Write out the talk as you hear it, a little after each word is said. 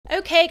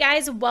Okay,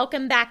 guys,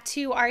 welcome back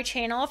to our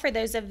channel. For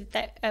those of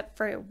those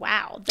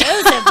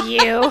of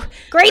you,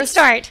 great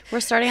start. We're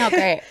starting out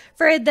great.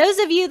 For those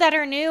of you that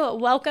are new,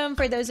 welcome.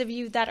 For those of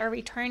you that are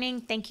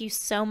returning, thank you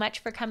so much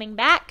for coming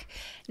back.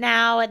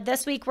 Now,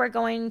 this week we're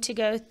going to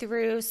go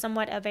through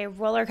somewhat of a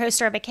roller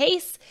coaster of a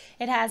case.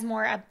 It has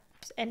more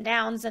ups and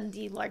downs than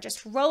the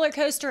largest roller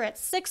coaster at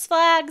Six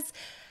Flags.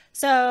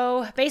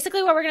 So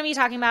basically what we're going to be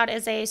talking about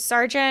is a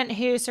sergeant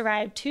who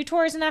survived 2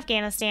 tours in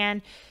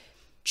Afghanistan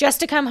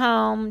just to come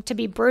home to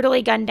be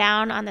brutally gunned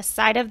down on the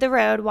side of the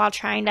road while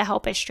trying to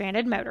help a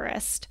stranded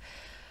motorist.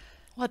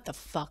 What the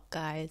fuck,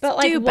 guys? But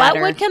like, what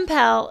would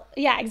compel...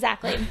 Yeah,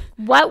 exactly.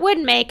 What would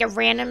make a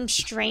random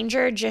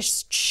stranger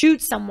just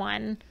shoot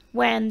someone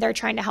when they're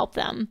trying to help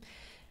them?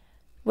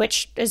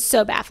 Which is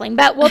so baffling.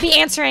 But we'll be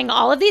answering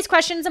all of these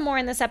questions and more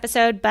in this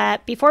episode.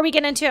 But before we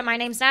get into it, my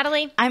name's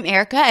Natalie. I'm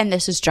Erika, and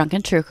this is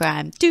Drunken True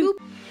Crime. Doop.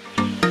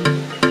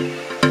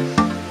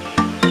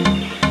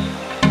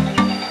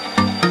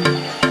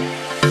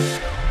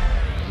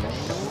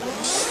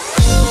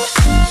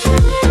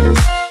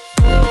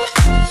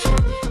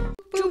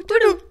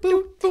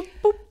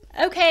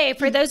 Okay,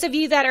 for those of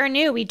you that are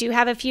new, we do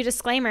have a few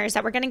disclaimers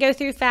that we're going to go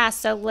through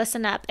fast, so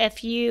listen up.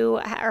 If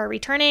you are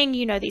returning,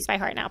 you know these by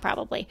heart now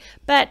probably.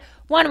 But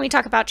 1, we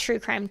talk about true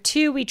crime.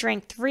 2, we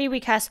drink. 3, we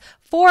cuss.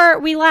 4,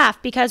 we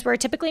laugh because we're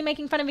typically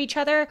making fun of each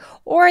other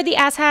or the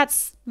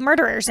asshats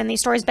murderers in these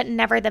stories, but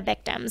never the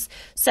victims.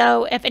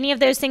 So if any of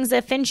those things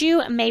offend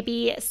you,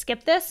 maybe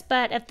skip this.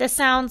 But if this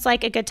sounds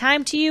like a good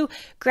time to you,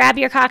 grab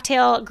your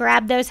cocktail,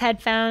 grab those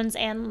headphones,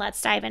 and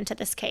let's dive into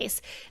this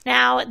case.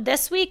 Now,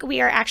 this week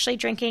we are actually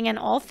drinking an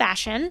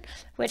old-fashioned,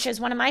 which is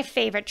one of my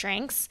favorite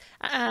drinks.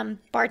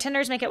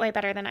 Bartenders make it way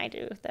better than I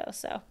do, though,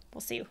 so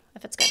we'll see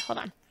if it's good. Hold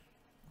on.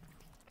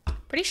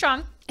 Pretty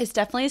strong. It's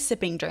definitely a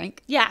sipping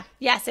drink. Yeah.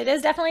 Yes, it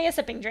is definitely a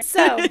sipping drink.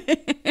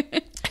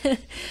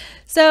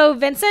 So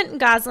Vincent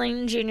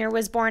Goslyn Jr.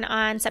 was born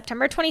on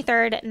September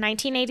 23rd,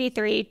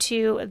 1983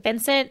 to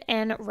Vincent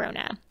and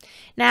Rona.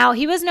 Now,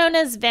 he was known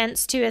as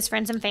Vince to his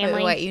friends and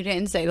family. Wait, you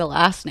didn't say the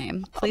last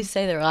name. Please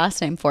say their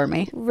last name for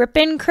me.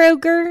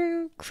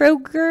 Kroger.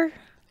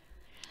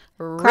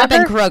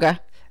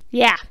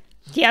 Yeah.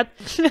 Yep.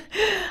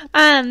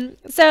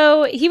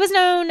 So he was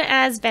known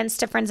as Vince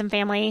to friends and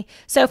family.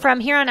 So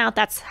from here on out,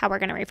 that's how we're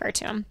going to refer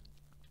to him.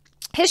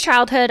 His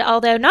childhood,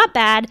 although not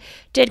bad,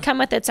 did come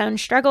with its own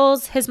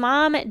struggles. His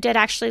mom did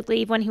actually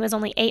leave when he was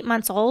only 8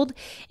 months old,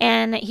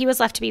 and he was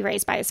left to be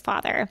raised by his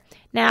father.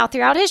 Now,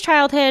 throughout his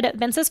childhood,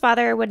 Vince's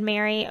father would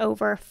marry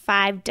over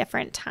 5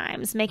 different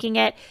times, making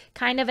it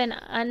kind of an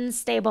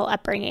unstable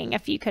upbringing,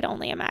 if you could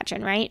only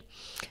imagine, right?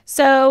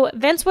 So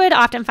Vince would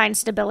often find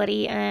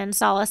stability and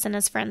solace in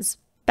his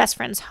best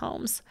friends'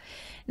 homes.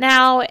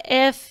 Now,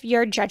 if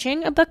you're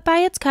judging a book by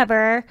its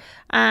cover,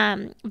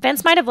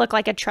 Vince might have looked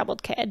like a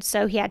troubled kid.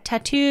 So he had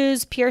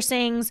tattoos,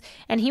 piercings,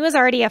 and he was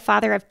already a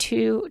father of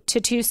 2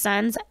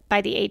 sons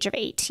by the age of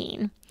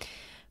 18.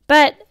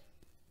 But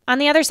on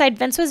the other side,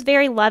 Vince was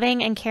very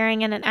loving and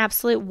caring and an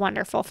absolute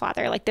wonderful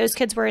father. Like, those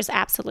kids were his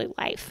absolute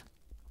life.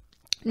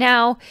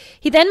 Now,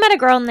 he then met a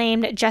girl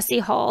named Jessie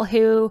Hull,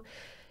 who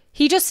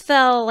he just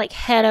fell like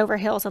head over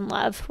heels in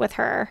love with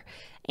her.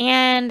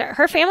 And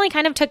her family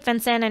kind of took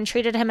Vincent and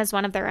treated him as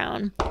one of their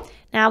own.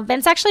 Now,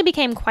 Vince actually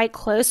became quite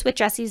close with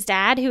Jessie's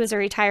dad, who was a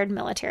retired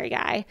military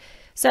guy.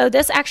 So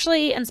this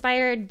actually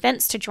inspired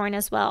Vince to join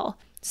as well.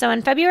 So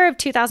in February of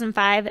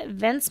 2005,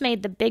 Vince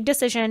made the big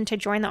decision to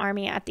join the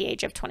Army at the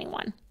age of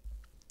 21.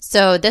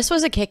 So this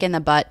was a kick in the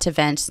butt to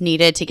Vince,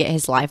 needed to get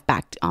his life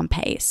back on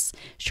pace.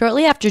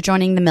 Shortly after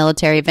joining the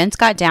military, Vince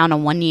got down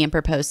on one knee and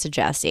proposed to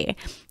Jessie.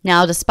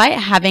 Now, despite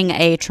having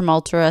a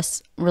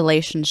tumultuous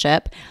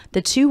relationship,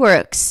 the two were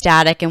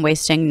ecstatic and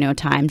wasting no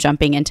time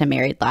jumping into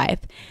married life.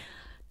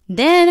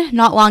 Then,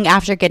 not long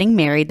after getting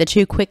married, the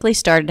two quickly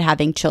started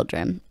having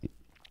children.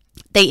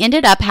 They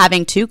ended up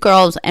having 2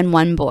 girls and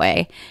 1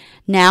 boy,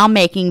 now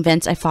making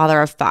Vince a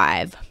father of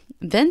 5.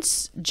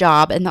 Vince's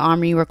job in the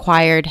Army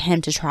required him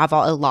to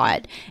travel a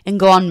lot and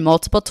go on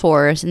multiple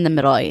tours in the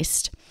Middle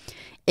East.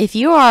 If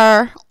you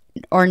are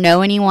or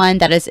know anyone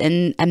that is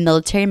in a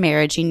military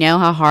marriage, you know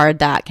how hard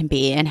that can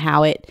be and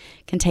how it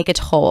can take a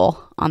toll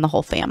on the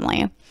whole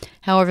family.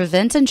 However,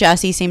 Vince and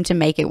Jessie seemed to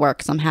make it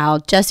work somehow.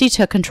 Jessie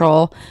took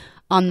control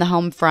on the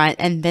home front,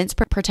 and Vince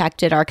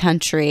protected our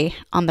country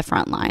on the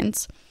front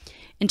lines.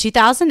 In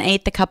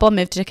 2008, the couple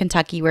moved to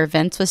Kentucky, where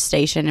Vince was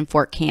stationed in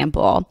Fort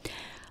Campbell.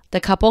 The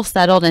couple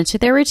settled into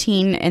their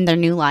routine in their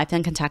new life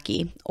in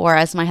Kentucky, or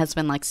as my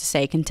husband likes to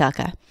say,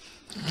 Kentucky.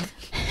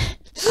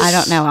 I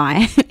don't know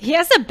why. He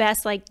has the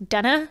best, like,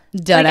 Dunna.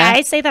 Like,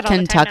 I say that all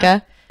Kentucky. the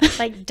time now.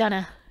 Like,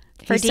 Dunna.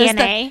 For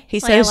DNA. He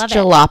says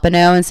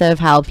jalapeno instead of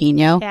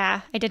jalapeno. Yeah,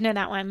 I did know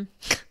that one.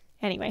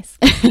 Anyways.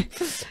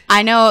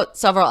 I know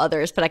several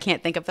others, but I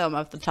can't think of them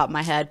off the top of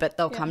my head, but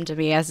they'll come to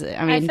me as,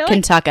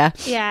 Kentucky.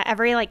 Like, yeah,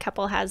 every, like,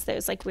 couple has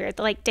those, like, weird,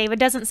 like, David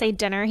doesn't say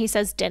dinner, he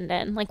says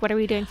din-din. Like, what are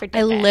we doing for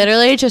din-din? I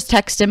literally just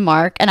texted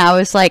Mark, and I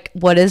was like,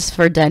 what is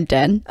for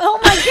din-din? Oh,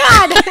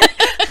 my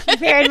God!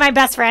 Married my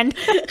best friend.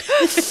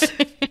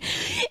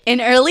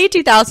 In early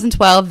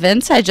 2012,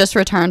 Vince had just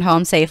returned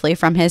home safely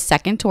from his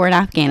second tour in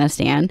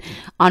Afghanistan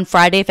on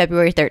Friday,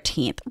 February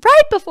 13th,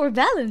 right before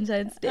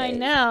Valentine's Day. I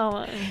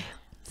know.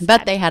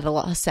 But they had a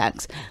lot of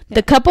sex. Yeah.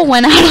 The couple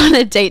went out on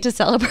a date to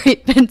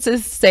celebrate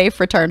Vince's safe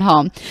return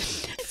home.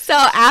 So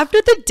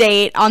after the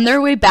date, on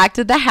their way back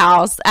to the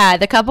house,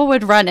 the couple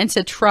would run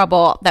into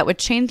trouble that would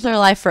change their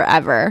life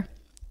forever.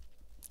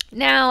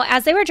 Now,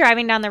 as they were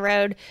driving down the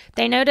road,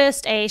 they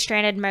noticed a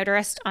stranded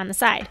motorist on the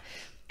side.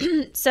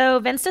 So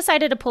Vince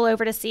decided to pull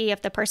over to see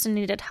if the person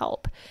needed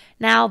help.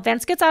 Now,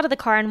 Vince gets out of the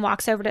car and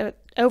walks over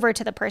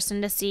to the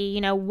person to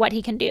see, what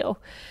he can do.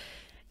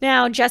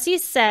 Now, Jessie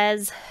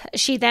says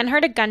she then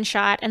heard a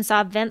gunshot and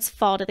saw Vince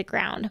fall to the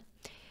ground.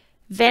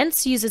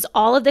 Vince uses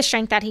all of the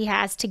strength that he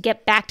has to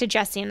get back to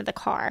Jessie into the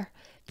car.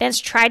 Vince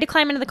tried to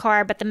climb into the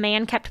car, but the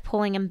man kept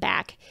pulling him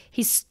back.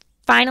 He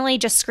finally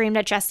just screamed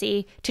at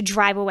Jessie to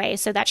drive away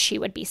so that she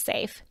would be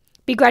safe.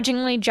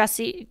 Begrudgingly,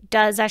 Jessie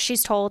does as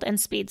she's told and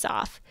speeds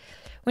off.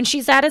 When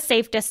she's at a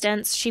safe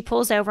distance, she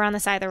pulls over on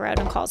the side of the road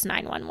and calls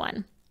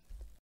 911.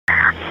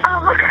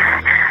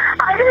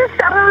 I just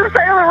sat on the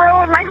side of the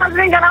road. My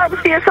husband got out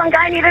to see if some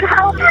guy needed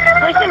help.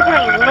 Listen to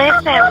me.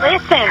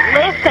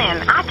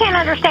 Listen. I can't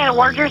understand a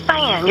word you're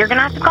saying. You're going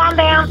to have to calm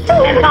down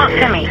and talk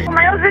to me.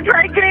 My husband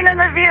tried getting in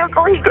the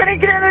vehicle. He couldn't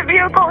get in the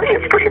vehicle. He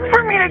screamed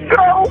for me to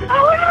go.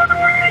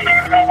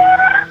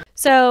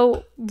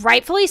 So,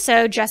 rightfully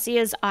so, Jessie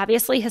is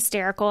obviously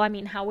hysterical. I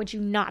mean, how would you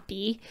not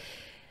be?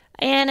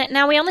 And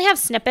now we only have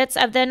snippets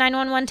of the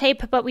 911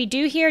 tape, but we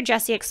do hear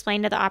Jessie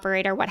explain to the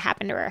operator what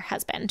happened to her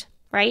husband,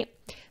 right?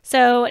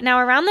 So now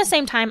around the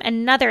same time,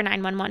 another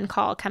 911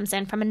 call comes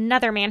in from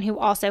another man who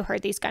also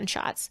heard these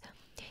gunshots.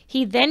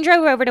 He then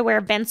drove over to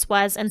where Vince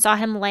was and saw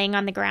him laying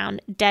on the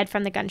ground, dead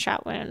from the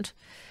gunshot wound.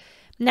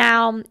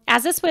 Now,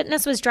 as this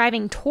witness was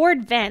driving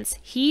toward Vince,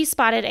 he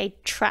spotted a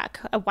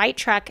white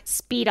truck,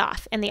 speed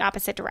off in the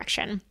opposite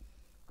direction.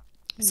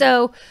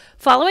 So,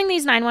 following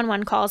these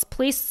 911 calls,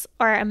 police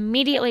are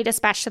immediately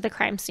dispatched to the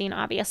crime scene,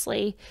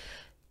 obviously.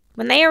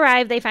 When they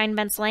arrive, they find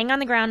Vince laying on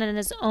the ground in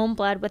his own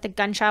blood with a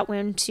gunshot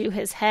wound to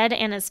his head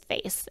and his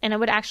face. And it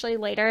would actually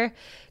later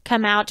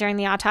come out during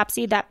the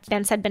autopsy that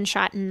Vince had been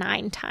shot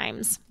 9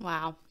 times.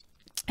 Wow.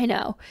 I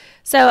know.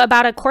 So,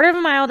 about a quarter of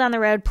a mile down the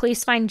road,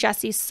 police find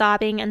Jessie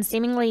sobbing and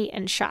seemingly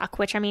in shock,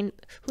 which, I mean,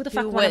 who the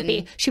fuck wouldn't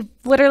be? She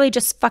literally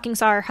just fucking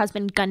saw her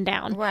husband gunned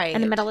down in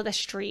the middle of the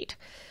street.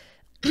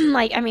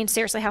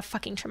 Seriously, how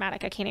fucking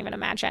traumatic. I can't even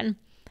imagine.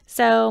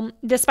 So,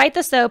 despite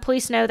this, though,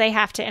 police know they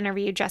have to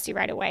interview Jessie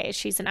right away.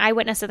 She's an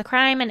eyewitness of the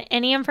crime, and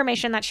any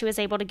information that she was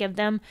able to give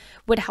them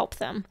would help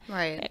them.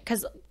 Right.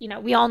 Because,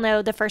 we all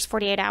know the first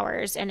 48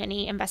 hours in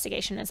any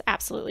investigation is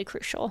absolutely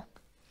crucial.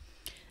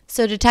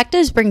 So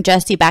detectives bring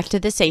Jessie back to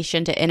the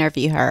station to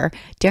interview her.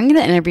 During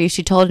the interview,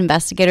 she told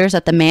investigators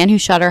that the man who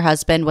shot her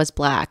husband was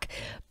black,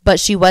 but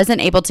she wasn't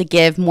able to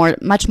give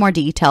much more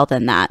detail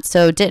than that,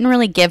 so didn't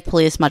really give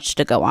police much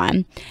to go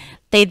on.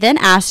 They then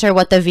asked her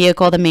what the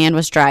vehicle the man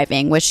was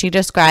driving, which she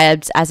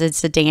describes as a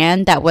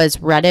sedan that was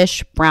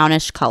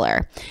reddish-brownish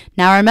color.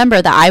 Now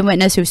remember, the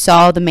eyewitness who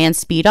saw the man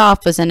speed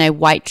off was in a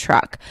white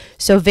truck,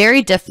 so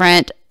very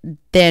different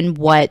than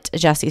what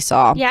Jessie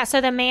saw. Yeah,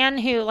 so the man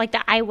who,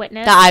 the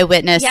eyewitness. The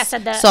eyewitness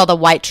saw the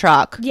white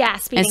truck. Yeah,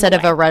 instead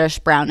of a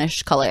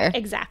reddish-brownish color.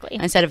 Exactly.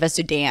 Instead of a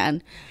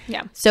sedan.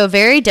 Yeah. So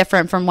very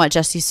different from what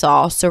Jessie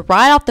saw. So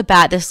right off the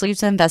bat, this leaves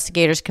the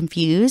investigators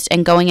confused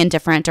and going in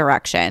different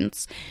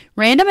directions.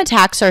 Random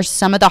attacks are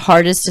some of the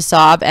hardest to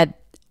solve,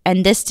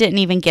 and this didn't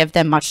even give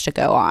them much to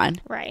go on.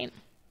 Right.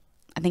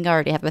 I think I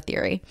already have a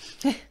theory.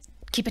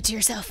 Keep it to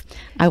yourself.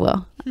 I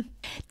will.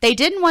 They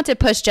didn't want to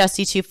push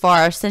Jessie too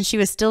far since she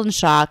was still in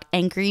shock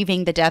and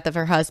grieving the death of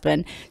her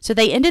husband. So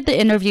they ended the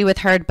interview with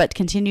her but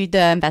continued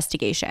the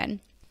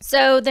investigation.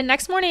 So the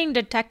next morning,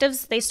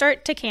 detectives, they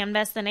start to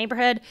canvass the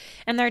neighborhood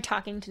and they're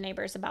talking to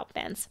neighbors about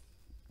Vince.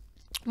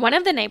 One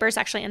of the neighbors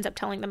actually ends up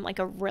telling them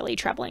a really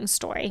troubling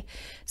story.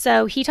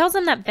 So he tells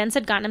them that Vince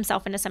had gotten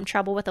himself into some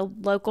trouble with a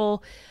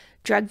local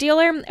drug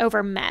dealer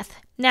over meth.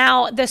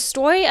 Now, the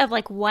story of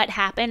what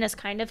happened is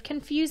kind of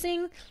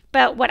confusing,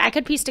 but what I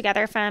could piece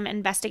together from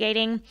who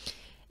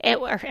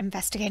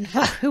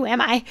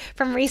am I?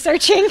 From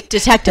researching.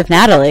 Detective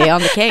Natalie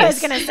on the case. I was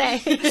going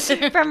to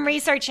say, from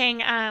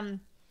researching,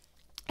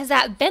 is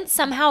that Vince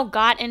somehow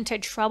got into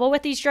trouble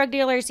with these drug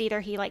dealers.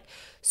 Either he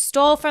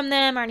stole from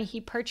them or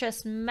he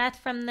purchased meth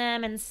from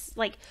them and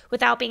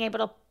without being able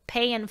to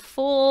pay in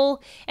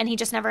full, and he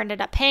just never ended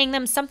up paying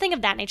them, something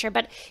of that nature.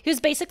 But he was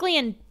basically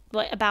in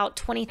about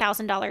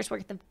 $20,000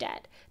 worth of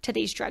debt to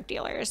these drug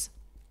dealers.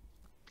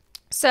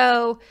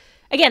 So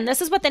again,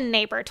 this is what the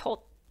neighbor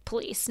told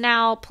police.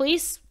 Now,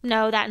 police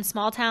know that in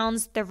small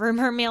towns, the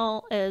rumor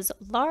mill is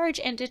large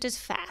and it is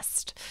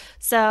fast.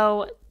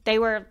 So they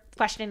were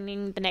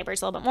questioning the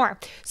neighbors a little bit more.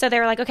 So they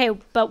were like, okay,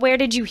 but where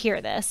did you hear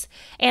this?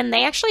 And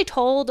they actually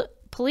told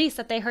police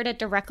that they heard it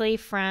directly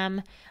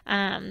from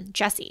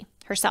Jessie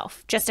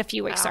herself just a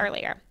few weeks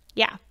earlier.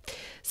 Yeah.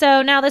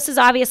 So now this is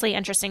obviously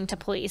interesting to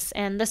police,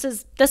 and this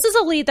is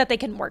a lead that they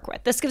can work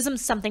with. This gives them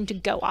something to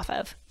go off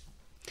of.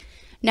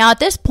 Now, at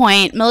this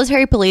point,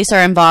 military police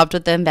are involved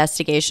with the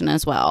investigation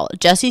as well.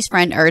 Jessie's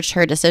friend urged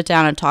her to sit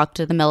down and talk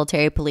to the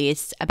military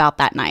police about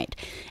that night.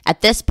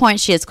 At this point,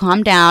 she has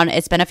calmed down.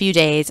 It's been a few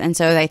days, and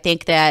so they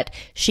think that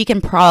she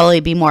can probably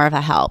be more of a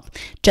help.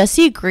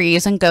 Jessie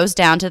agrees and goes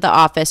down to the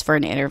office for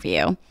an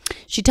interview.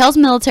 She tells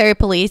military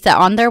police that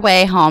on their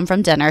way home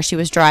from dinner, she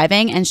was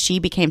driving and she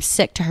became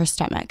sick to her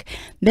stomach.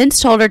 Vince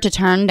told her to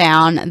turn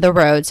down the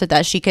road so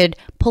that she could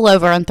pull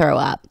over and throw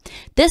up.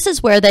 This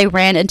is where they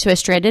ran into a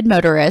stranded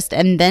motorist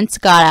and Vince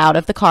got out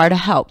of the car to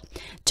help.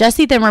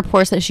 Jessie then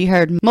reports that she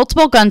heard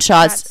multiple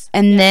gunshots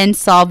and then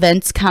saw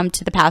Vince come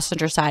to the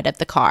passenger side of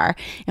the car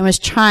and was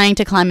trying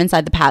to climb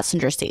inside the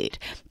passenger seat.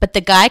 But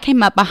the guy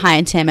came up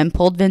behind him and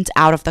pulled Vince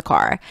out of the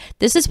car.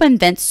 This is when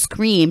Vince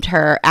screamed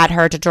at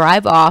her to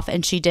drive off,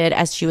 and she did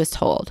as she was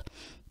told.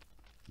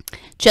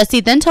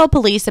 Jessie then told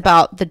police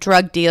about the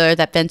drug dealer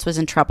that Vince was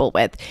in trouble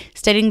with,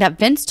 stating that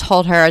Vince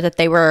told her that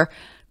they were,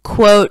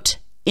 quote,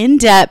 in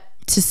debt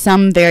to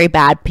some very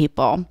bad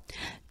people.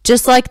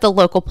 Just like the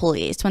local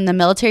police. When the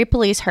military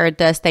police heard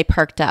this, they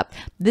perked up.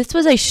 This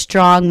was a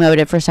strong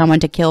motive for someone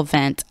to kill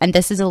Vince, and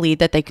this is a lead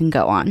that they can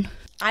go on.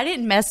 I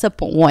didn't mess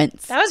up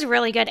once. That was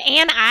really good.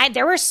 And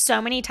there were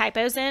so many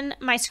typos in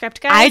my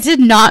script, guys. I did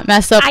not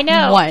mess up I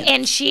know. once.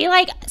 And she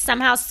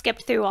somehow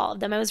skipped through all of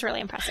them. It was really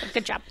impressive.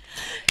 Good job.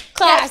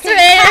 Claps for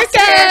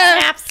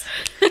Erika!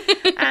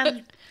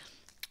 Snaps.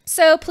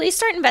 So police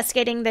start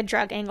investigating the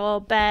drug angle,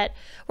 but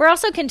we're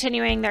also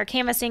continuing their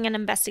canvassing and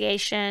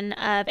investigation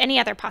of any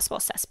other possible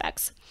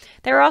suspects.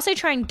 They were also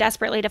trying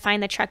desperately to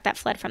find the truck that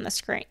fled from the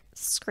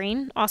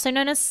screen, also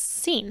known as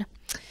scene.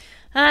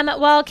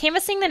 While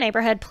canvassing the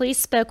neighborhood, police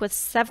spoke with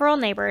several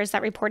neighbors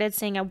that reported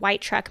seeing a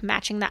white truck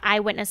matching the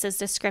eyewitness's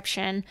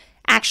description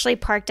actually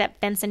parked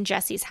at Vince and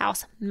Jessie's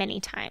house many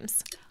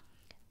times.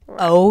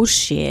 Oh,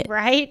 shit.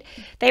 Right?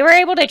 They were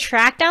able to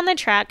track down the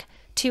truck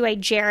to a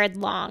Jared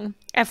Long,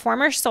 a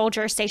former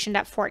soldier stationed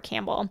at Fort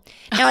Campbell.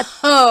 Now,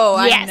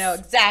 I know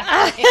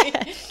exactly.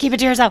 Keep it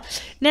to yourself.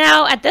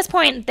 Now, at this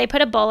point, they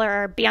put a bull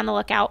or be on the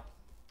lookout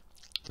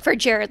for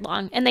Jared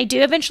Long, and they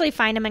do eventually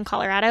find him in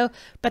Colorado,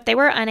 but they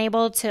were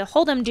unable to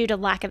hold him due to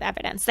lack of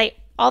evidence.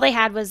 All they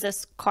had was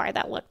this car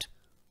that looked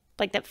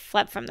like that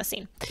fled from the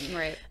scene.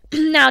 Right.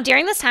 Now,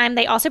 during this time,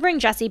 they also bring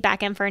Jessie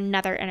back in for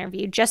another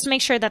interview just to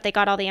make sure that they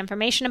got all the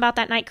information about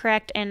that night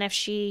correct and if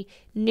she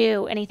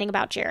knew anything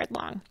about Jared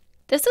Long.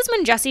 This is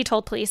when Jessie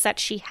told police that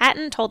she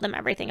hadn't told them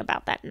everything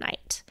about that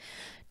night.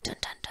 Dun,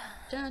 dun, dun.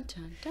 Dun,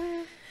 dun,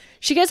 dun.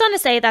 She goes on to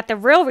say that the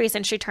real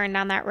reason she turned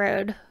down that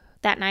road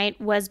that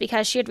night was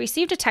because she had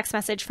received a text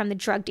message from the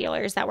drug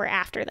dealers that were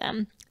after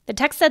them. The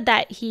text said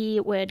that he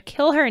would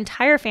kill her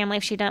entire family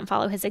if she didn't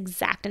follow his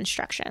exact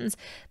instructions.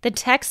 The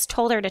text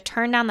told her to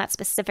turn down that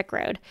specific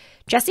road.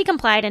 Jessie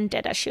complied and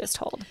did as she was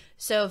told.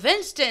 So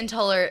Vince didn't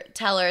tell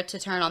her to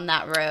turn on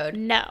that road.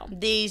 No.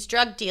 These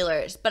drug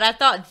dealers. But I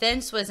thought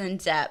Vince was in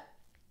debt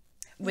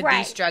with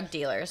these drug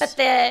dealers.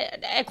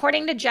 But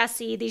according to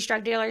Jessie, these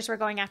drug dealers were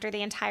going after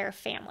the entire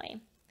family.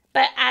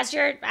 But as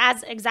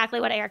exactly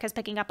what Erika's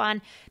picking up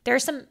on,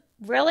 there's some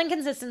real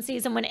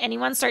inconsistencies, and when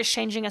anyone starts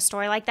changing a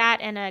story like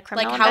that in a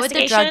criminal investigation, how would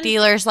the drug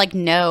dealers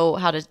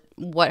know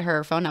what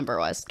her phone number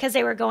was? Because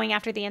they were going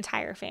after the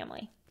entire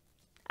family.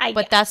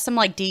 But that's some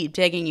deep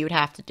digging you would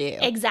have to do.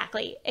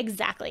 Exactly.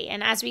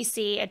 And as we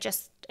see,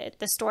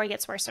 the story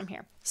gets worse from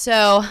here.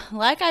 So,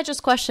 like I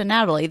just questioned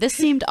Natalie, this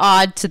seemed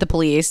odd to the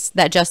police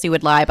that Jessie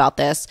would lie about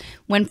this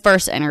when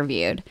first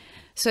interviewed.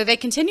 So they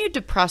continued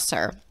to press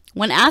her.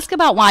 When asked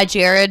about why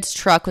Jared's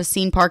truck was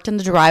seen parked in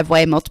the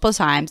driveway multiple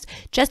times,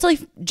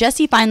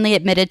 Jessie finally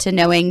admitted to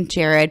knowing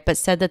Jared, but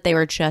said that they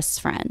were just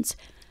friends.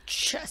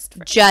 Just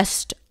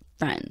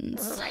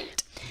friends.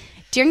 Right.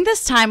 During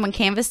this time, when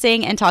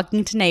canvassing and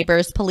talking to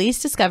neighbors,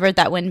 police discovered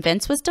that when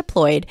Vince was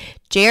deployed,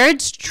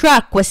 Jared's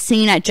truck was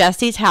seen at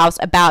Jessie's house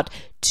about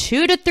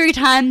 2 to 3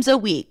 times a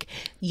week.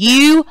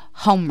 You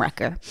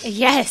homewrecker.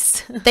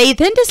 Yes. They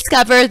then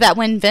discovered that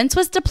when Vince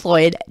was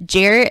deployed,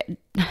 Jared,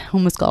 I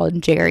almost called him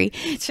Jerry.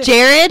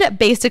 Jared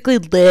basically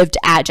lived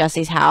at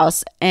Jessie's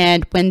house,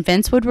 and when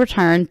Vince would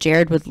return,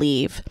 Jared would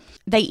leave.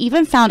 They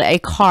even found a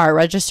car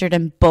registered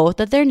in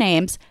both of their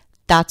names.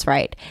 That's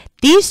right.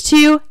 These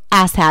two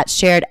asshats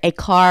shared a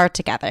car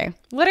together.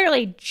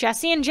 Literally,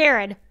 Jessie and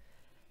Jared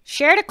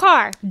shared a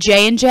car.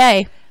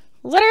 J&J.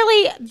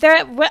 Literally,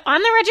 they're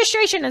on the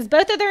registration is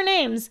both of their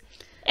names,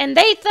 and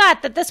they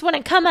thought that this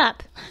wouldn't come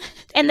up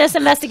in this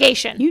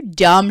investigation. You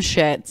dumb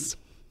shits.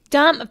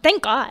 Dumb.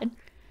 Thank God.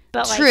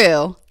 But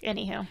true.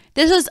 Anywho.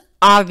 This was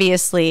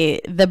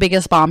obviously the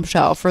biggest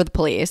bombshell for the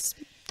police.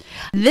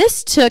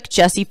 This took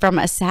Jessie from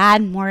a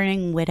sad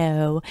mourning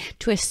widow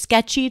to a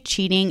sketchy,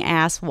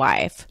 cheating-ass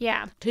wife.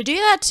 Yeah. To do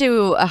that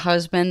to a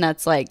husband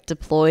that's,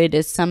 deployed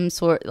is some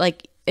sort,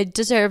 it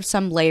deserves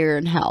some layer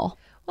in hell.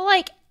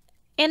 Well,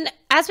 and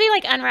as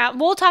we, unravel,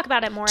 we'll talk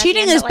about it more.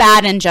 Cheating is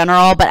bad in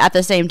general, but at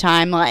the same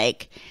time,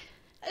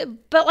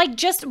 But,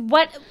 just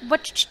what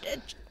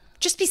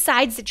just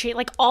besides the cheat,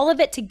 like all of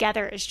it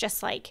together is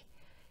just like,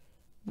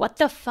 what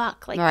the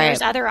fuck? Like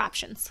there's other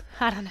options.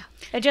 I don't know.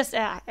 It just,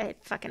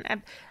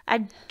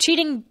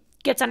 cheating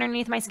gets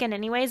underneath my skin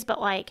anyways, but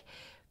like,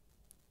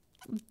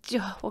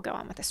 we'll go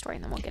on with the story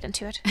and then we'll get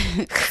into it.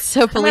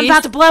 So police, I'm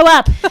about to blow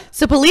up.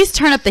 So police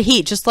turn up the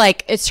heat, just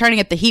like it's turning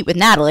up the heat with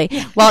Natalie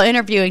while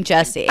interviewing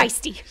Jessie.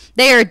 Feisty.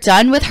 They are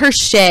done with her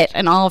shit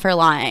and all of her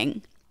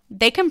lying.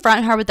 They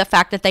confront her with the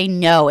fact that they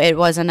know it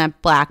wasn't a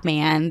black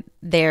man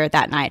there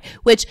that night,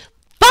 which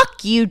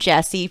fuck you,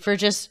 Jessie, for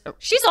just...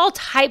 She's all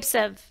types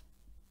of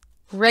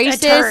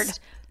racist,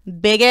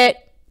 bigot,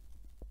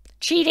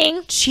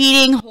 cheating,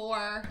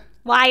 whore,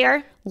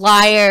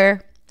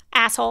 liar,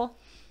 asshole,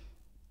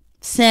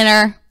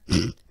 sinner,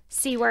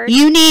 C-word.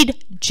 You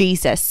need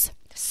Jesus.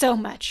 So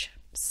much.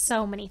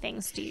 So many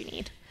things do you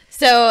need.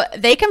 So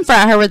they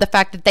confront her with the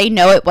fact that they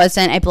know it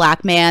wasn't a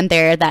black man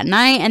there that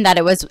night and that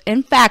it was,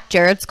 in fact,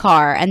 Jared's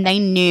car, and they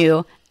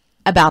knew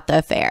about the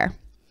affair.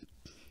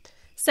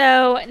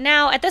 So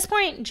now at this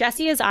point,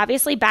 Jessie is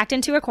obviously backed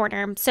into a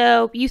corner.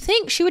 So you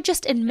think she would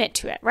just admit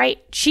to it, right?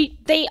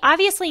 They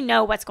obviously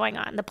know what's going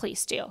on. The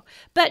police do.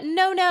 But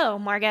no,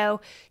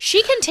 Margot.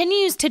 She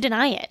continues to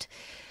deny it,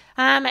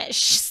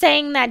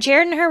 saying that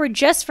Jared and her were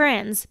just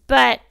friends.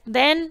 But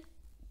then...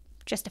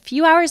 just a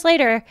few hours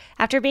later,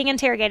 after being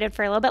interrogated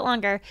for a little bit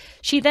longer,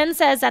 she then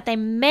says that they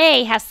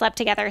may have slept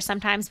together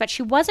sometimes, but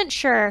she wasn't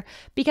sure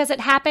because it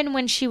happened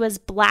when she was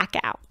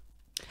blackout.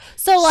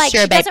 So, like,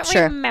 she doesn't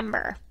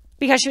remember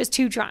because she was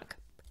too drunk.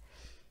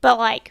 But,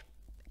 like,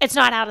 it's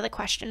not out of the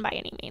question by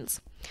any means.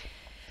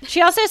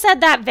 She also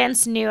said that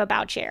Vince knew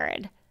about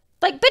Jared.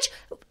 Like, bitch,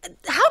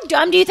 how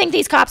dumb do you think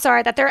these cops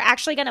are that they're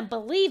actually going to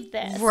believe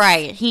this?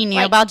 Right. He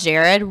knew about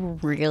Jared?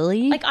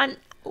 Really? Like, on...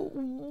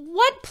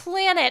 what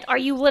planet are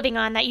you living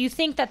on that you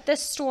think that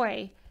this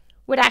story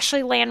would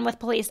actually land with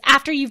police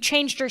after you've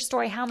changed your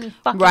story how many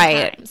fucking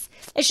times?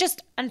 It's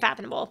just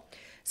unfathomable.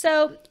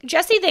 So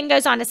Jessie then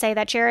goes on to say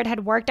that Jared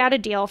had worked out a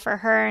deal for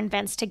her and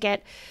Vince to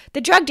get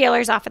the drug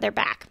dealers off of their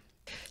back.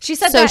 She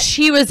said that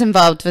she was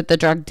involved with the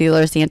drug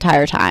dealers the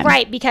entire time.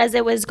 Right, because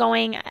it was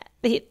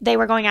they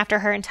were going after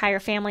her entire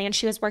family and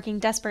she was working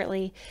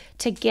desperately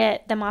to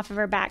get them off of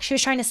her back. She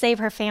was trying to save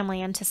her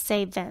family and to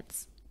save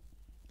Vince.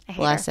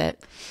 Bless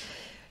it.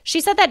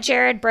 She said that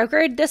Jared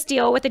brokered this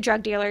deal with the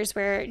drug dealers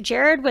where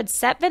Jared would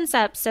set Vince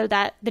up so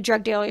that the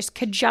drug dealers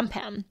could jump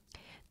him.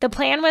 The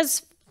plan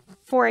was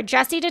for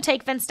Jessie to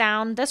take Vince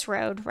down this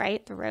road,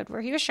 right? The road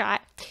where he was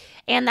shot.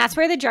 And that's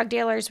where the drug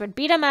dealers would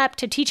beat him up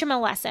to teach him a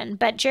lesson.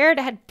 But Jared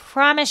had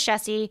promised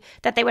Jessie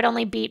that they would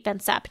only beat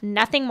Vince up,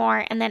 nothing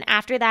more. And then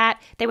after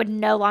that, they would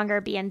no longer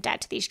be in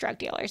debt to these drug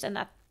dealers and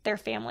that their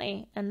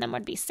family and them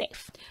would be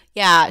safe.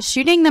 Yeah,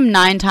 shooting them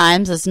 9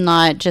 times is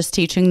not just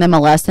teaching them a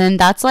lesson.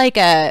 That's like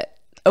a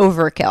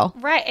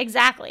overkill. Right,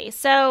 exactly.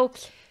 So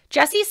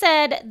Jessie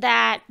said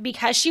that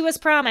because she was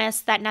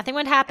promised that nothing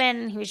would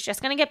happen, he was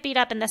just going to get beat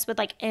up and this would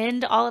like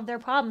end all of their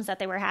problems that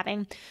they were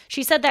having.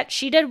 She said that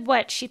she did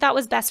what she thought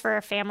was best for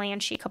her family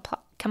and she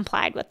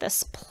complied with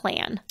this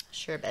plan.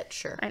 Sure, bitch,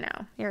 sure. I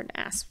know. You're an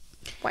ass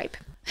wipe.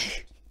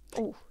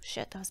 Oh,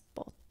 shit, that was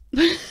bold.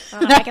 I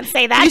don't know if I can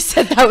say that. You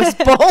said that was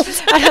bold.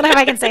 I don't know if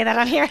I can say that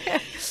on here.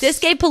 This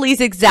gave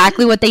police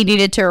exactly what they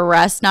needed to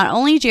arrest not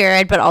only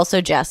Jared, but also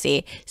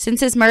Jessie.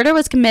 Since his murder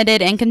was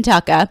committed in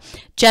Kentucky,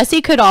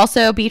 Jessie could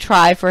also be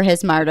tried for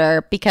his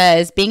murder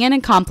because being an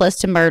accomplice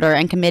to murder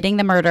and committing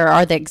the murder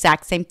are the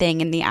exact same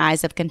thing in the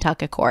eyes of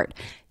Kentucky court.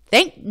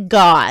 Thank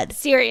God.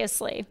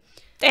 Seriously.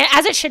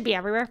 As it should be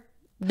everywhere.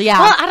 Yeah.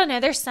 Well, I don't know.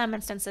 There's some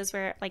instances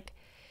where like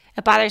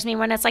it bothers me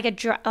when it's like a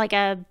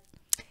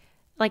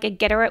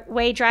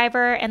getaway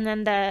driver and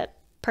then the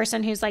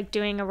person who's like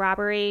doing a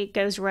robbery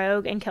goes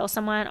rogue and kills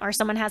someone or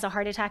someone has a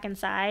heart attack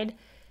inside,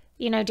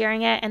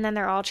 during it and then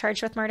they're all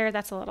charged with murder.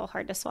 That's a little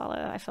hard to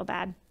swallow. I feel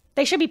bad.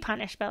 They should be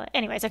punished, but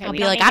anyways, okay. I'll be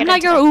like, I'm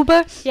not your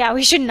Uber. Yeah,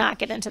 we should not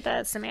get into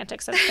the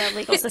semantics of the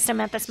legal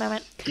system at this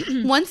moment.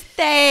 Once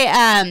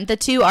the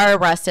two are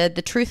arrested,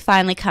 the truth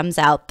finally comes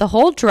out. The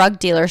whole drug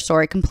dealer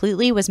story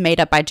completely was made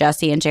up by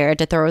Jessie and Jared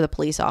to throw the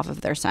police off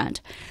of their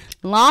scent.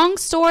 Long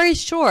story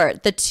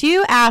short, the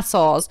two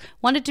assholes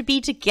wanted to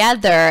be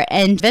together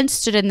and Vince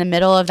stood in the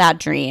middle of that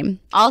dream.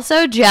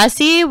 Also,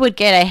 Jessie would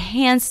get a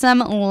handsome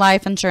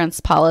life insurance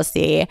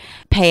policy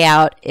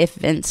payout if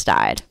Vince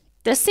died.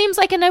 This seems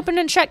like an open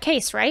and shut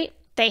case, right?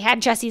 They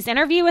had Jessie's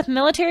interview with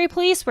military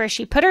police where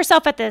she put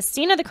herself at the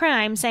scene of the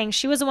crime saying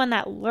she was the one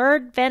that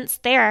lured Vince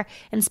there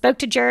and spoke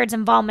to Jared's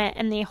involvement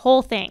in the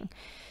whole thing.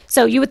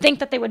 So you would think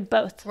that they would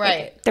both.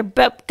 Right. They're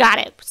both, got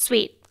it.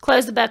 Sweet.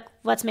 Close the book.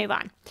 Let's move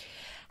on.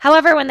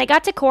 However, when they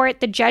got to court,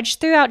 the judge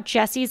threw out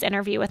Jessie's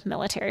interview with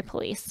military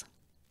police.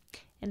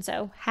 And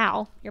so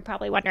how? You're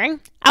probably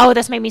wondering. Oh,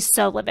 this made me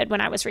so livid when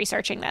I was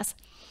researching this.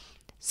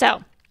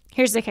 So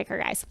here's the kicker,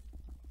 guys.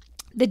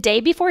 The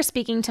day before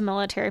speaking to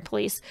military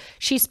police,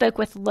 she spoke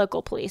with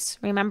local police,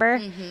 remember?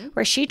 Mm-hmm.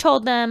 Where she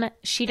told them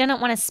she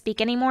didn't want to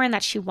speak anymore and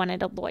that she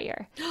wanted a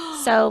lawyer.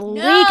 So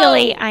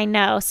legally, I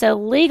know. So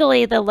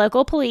legally, the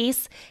local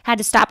police had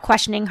to stop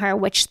questioning her,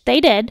 which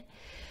they did.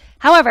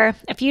 However,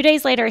 a few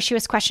days later, she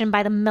was questioned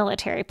by the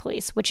military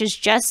police, which is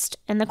just,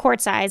 in the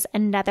court's eyes,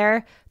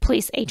 another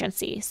police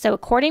agency. So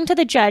according to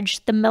the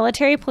judge, the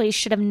military police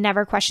should have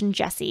never questioned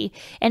Jessie,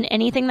 and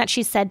anything that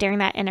she said during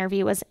that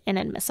interview was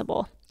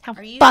inadmissible. How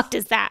fucked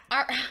is that?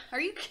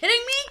 Are you kidding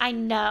me? I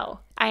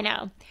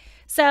know.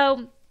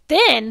 So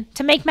then,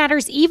 to make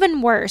matters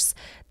even worse,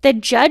 the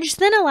judge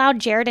then allowed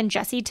Jared and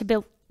Jessie to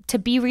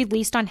be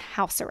released on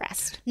house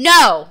arrest.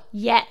 No.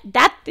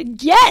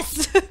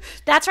 Yes.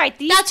 That's right.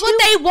 That's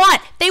what they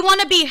want. They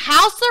want to be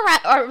house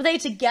arrest. Are they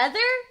together?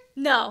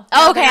 No.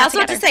 Okay, I was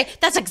about to say,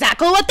 that's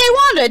exactly what they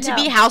wanted, to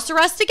be house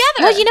arrest together.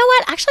 Well, you know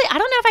what? Actually, I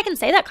don't know if I can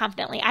say that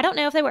confidently. I don't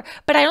know if they were,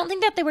 but I don't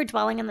think that they were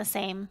dwelling in the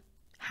same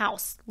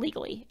house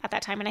legally at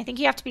that time. And I think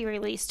you have to be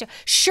released.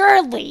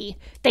 Surely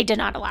they did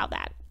not allow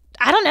that.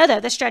 I don't know, though.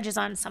 This judge is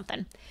on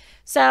something.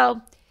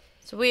 So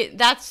we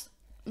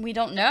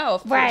don't know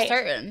if we're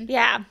certain.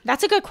 Yeah,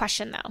 that's a good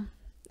question, though.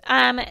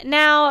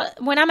 Now,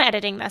 when I'm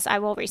editing this, I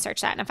will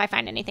research that, and if I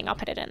find anything, I'll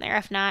put it in there.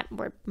 If not,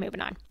 we're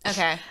moving on.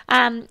 Okay.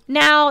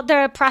 Now,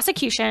 the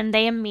prosecution,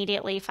 they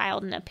immediately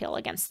filed an appeal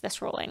against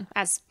this ruling,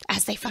 as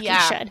they fucking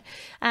should.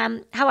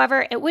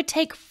 However, it would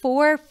take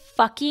 4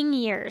 fucking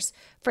years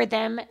for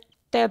the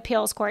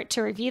appeals court,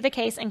 to review the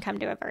case and come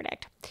to a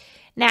verdict.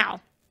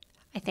 Now,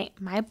 I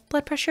think my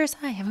blood pressure is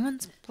high.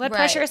 Everyone's blood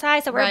pressure is high,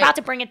 so we're about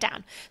to bring it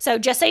down. So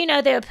just so you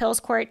know, the appeals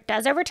court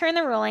does overturn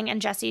the ruling,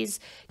 and Jessie's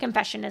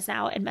confession is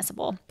now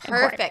admissible.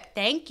 Perfect.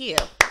 Thank you.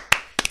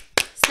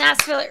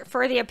 Snaps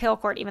for the appeal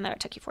court, even though it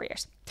took you 4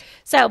 years.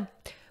 So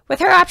with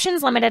her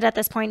options limited at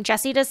this point,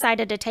 Jessie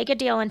decided to take a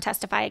deal and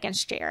testify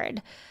against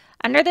Jared.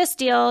 Under this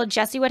deal,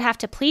 Jessie would have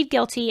to plead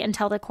guilty and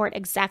tell the court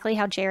exactly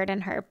how Jared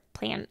and her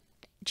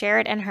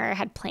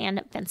had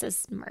planned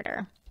Vince's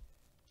murder.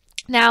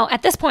 Now,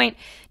 at this point,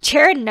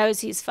 Jared knows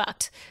he's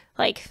fucked.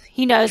 Like,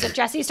 he knows that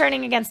Jessie's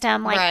turning against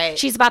him. Like,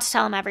 she's about to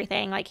tell him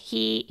everything. Like,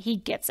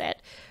 he gets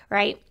it,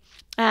 right?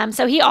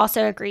 So he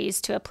also agrees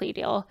to a plea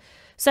deal.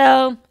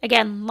 So,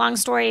 again, long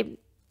story,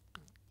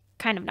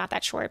 kind of not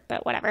that short,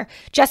 but whatever.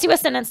 Jessie was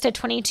sentenced to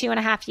 22 and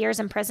a half years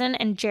in prison,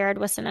 and Jared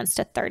was sentenced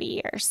to 30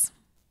 years.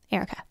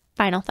 Erika,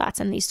 final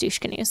thoughts on these douche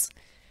canoes?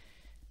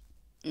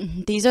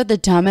 These are the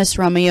dumbest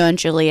Romeo and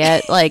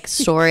Juliet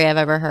story I've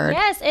ever heard.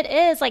 Yes, it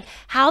is. Like,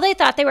 how they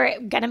thought they were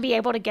going to be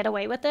able to get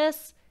away with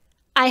this,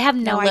 I have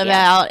no idea. Live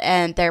out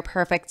and their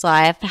perfect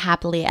life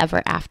happily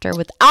ever after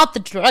without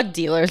the drug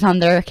dealers on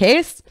their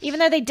case.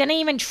 Even though they didn't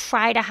even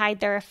try to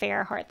hide their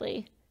affair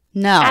hardly.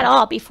 No. At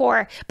all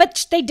before.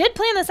 But they did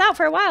plan this out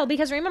for a while,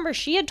 because remember,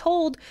 she had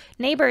told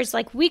neighbors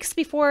weeks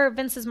before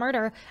Vince's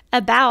murder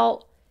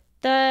about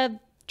the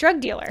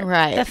drug dealer.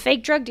 Right. The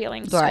fake drug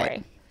dealing story.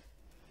 Right.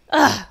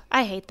 Ugh,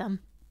 I hate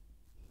them.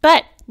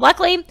 But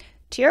luckily,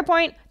 to your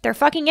point, they're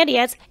fucking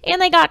idiots,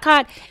 and they got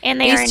caught, and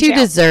they are in jail. These two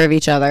deserve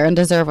each other and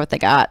deserve what they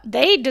got.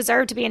 They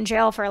deserve to be in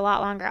jail for a lot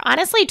longer.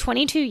 Honestly,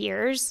 22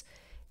 years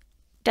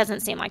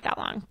doesn't seem like that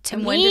long. To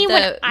me,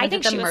 I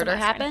think the murder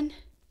happened.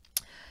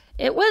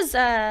 It was,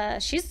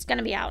 she's going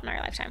to be out in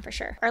our lifetime for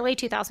sure. Early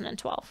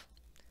 2012.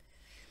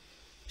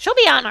 She'll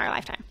be out in our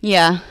lifetime.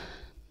 Yeah.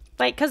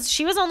 Because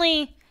she was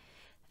only,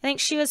 I think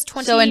she was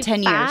 25 so in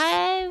 10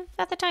 years.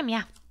 At the time,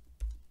 yeah.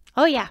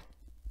 Oh, yeah.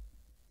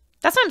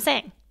 That's what I'm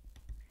saying.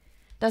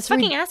 That's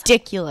fucking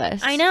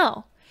ridiculous. Asshole. I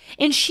know.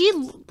 And she,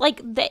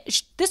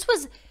 this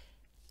was,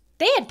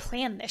 they had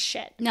planned this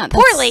shit. No,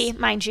 poorly,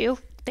 mind you,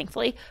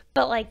 thankfully.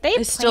 But, they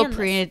it's still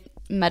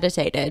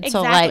premeditated.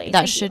 Exactly. So,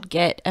 that should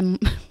get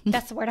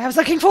that's the word I was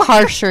looking for.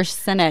 Harsher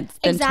sentence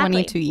than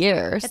 22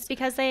 years. It's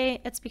because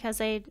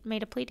they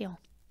made a plea deal.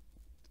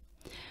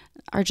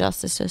 Our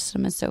justice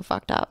system is so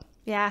fucked up.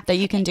 Yeah. That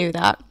you can do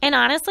that. And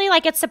honestly,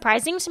 it's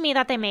surprising to me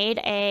that they made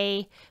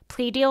a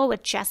plea deal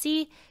with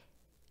Jessie,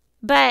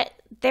 but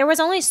there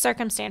was only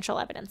circumstantial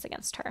evidence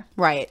against her.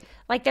 Right.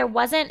 There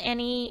wasn't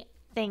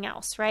anything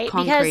else, right?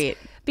 Concrete.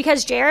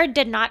 Because Jared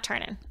did not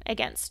turn in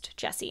against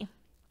Jessie.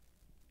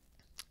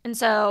 And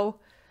so,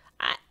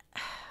 I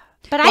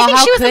think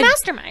she was the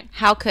mastermind.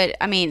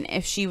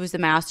 If she was the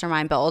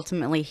mastermind, but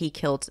ultimately he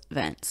killed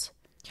Vince.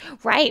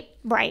 Right.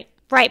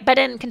 But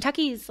in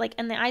Kentucky's,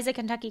 in the eyes of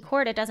Kentucky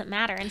court, it doesn't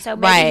matter. And so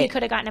maybe he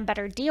could have gotten a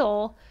better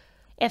deal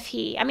if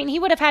he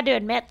would have had to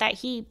admit that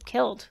he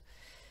killed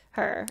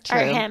her. True.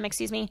 Or him,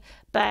 excuse me.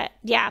 But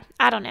yeah,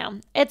 I don't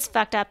know. It's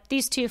fucked up.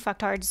 These two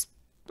fucktards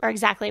are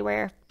exactly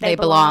where they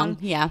belong.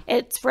 Yeah.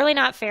 It's really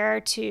not fair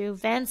to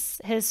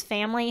Vince, his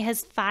family,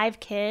 his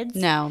 5 kids.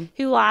 No.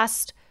 Who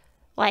lost,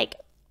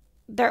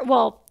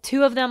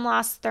 2 of them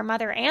lost their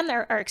mother and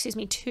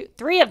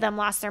 3 of them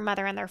lost their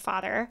mother and their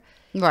father.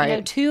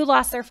 Right. 2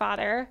 lost their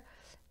father.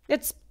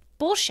 It's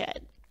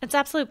bullshit. It's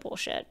absolute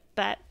bullshit.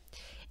 But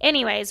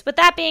anyways, with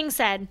that being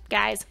said,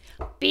 guys,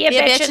 be a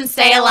bitch and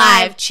stay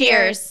alive.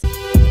 Cheers.